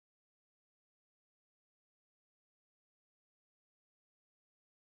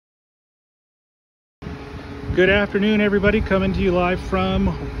Good afternoon, everybody. Coming to you live from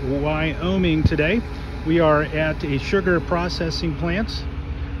Wyoming today. We are at a sugar processing plant,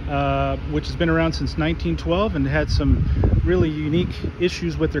 which has been around since 1912 and had some really unique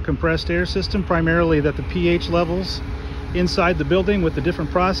issues with their compressed air system, primarily that the pH levels inside the building with the different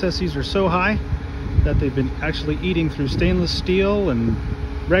processes are so high that they've been actually eating through stainless steel and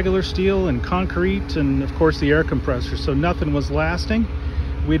regular steel and concrete and of course the air compressor, so nothing was lasting.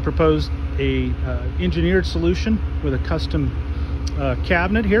 We'd proposed a engineered solution with a custom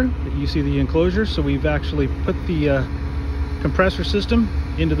cabinet here that you see the enclosure. So we've actually put the compressor system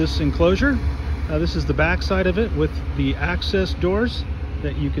into this enclosure. This is the back side of it with the access doors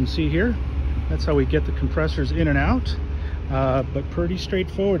that you can see here. That's how we get the compressors in and out, but pretty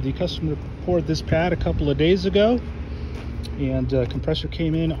straightforward. The customer poured this pad a couple of days ago and compressor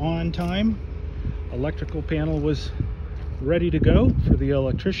came in on time. Electrical panel was ready to go for the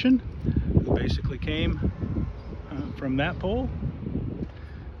electrician, who basically came from that pole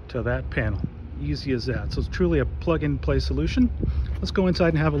to that panel. Easy as that. So it's truly a plug-and-play solution. Let's go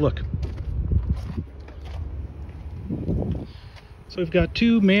inside and have a look. So we've got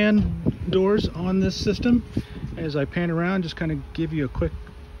two man doors on this system. As I pan around, just kind of give you a quick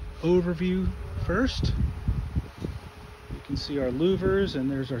overview first. You can see our louvers,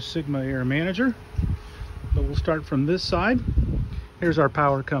 and there's our Sigma Air Manager. But we'll start from this side. Here's our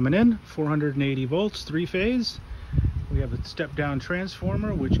power coming in, 480 volts, three-phase. We have a step-down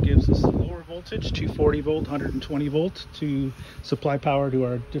transformer, which gives us the lower voltage, 240 volt, 120 volt, to supply power to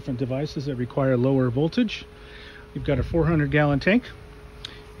our different devices that require lower voltage. We've got a 400-gallon tank,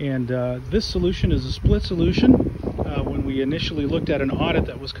 and this solution is a split solution. When we initially looked at an audit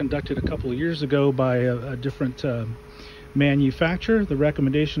that was conducted a couple of years ago by a different manufacturer, the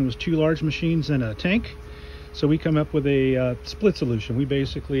recommendation was 2 large machines and a tank. So we come up with a split solution. We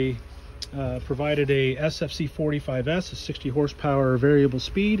basically provided a SFC 45S, a 60 horsepower variable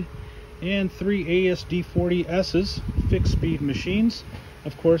speed, and 3 ASD 40S's, fixed speed machines,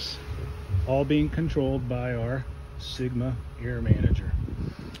 of course, all being controlled by our Sigma Air Manager.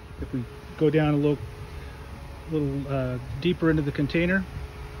 If we go down a little deeper into the container,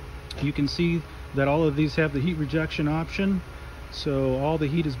 you can see that all of these have the heat rejection option. So all the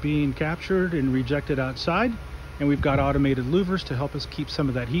heat is being captured and rejected outside, and we've got automated louvers to help us keep some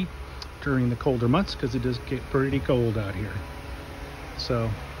of that heat during the colder months, because it does get pretty cold out here. So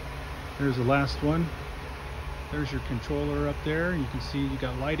there's the last one. There's your controller up there. You can see you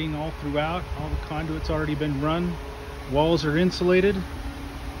got lighting all throughout. All the conduits already been run. Walls are insulated.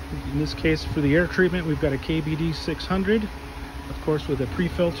 In this case, for the air treatment, we've got a KBD 600, of course, with a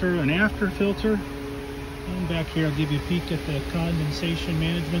pre-filter and after filter. And back here, I'll give you a peek at the condensation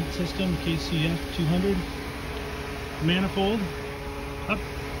management system, KCF 200 manifold up.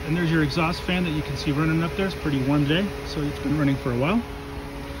 And there's your exhaust fan that you can see running up there. It's a pretty warm day, so it's been running for a while.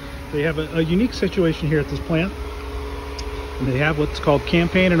 They have a unique situation here at this plant. And they have what's called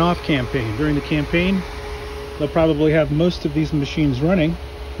campaign and off campaign. During the campaign, they'll probably have most of these machines running,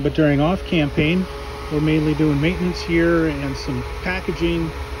 but during off campaign, we're mainly doing maintenance here and some packaging.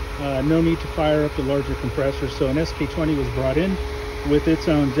 No need to fire up the larger compressor. So an SK20 was brought in with its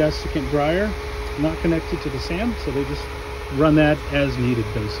own desiccant dryer, not connected to the SAM, so they just run that as needed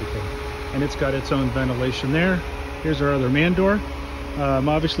basically. And it's got its own ventilation there. Here's our other man door.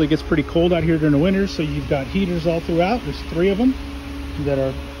 Obviously it gets pretty cold out here during the winter, so you've got heaters all throughout. There's 3 of them that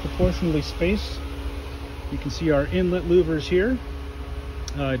are proportionally spaced. You can see our inlet louvers here.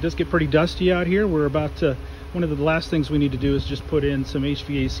 It does get pretty dusty out here. We're about to, one of the last things we need to do is just put in some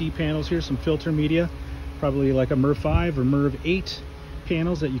HVAC panels here, some filter media, probably like a MERV 5 or MERV 8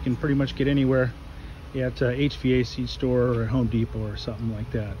 panels that you can pretty much get anywhere at HVAC store or Home Depot or something like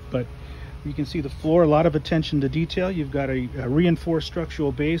that. But you can see the floor, a lot of attention to detail. You've got a reinforced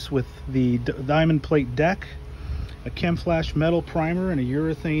structural base with the diamond plate deck, a chem flash metal primer, and a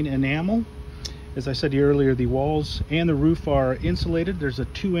urethane enamel. As I said earlier, the walls and the roof are insulated. There's a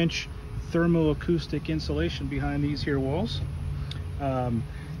 2-inch thermoacoustic insulation behind these here walls.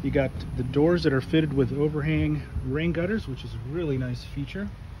 You got the doors that are fitted with overhang rain gutters, which is a really nice feature.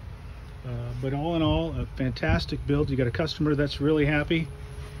 But all in all, a fantastic build. You got a customer that's really happy,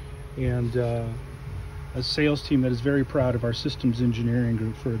 and a sales team that is very proud of our systems engineering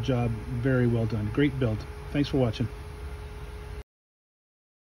group for a job very well done. Great build. Thanks for watching.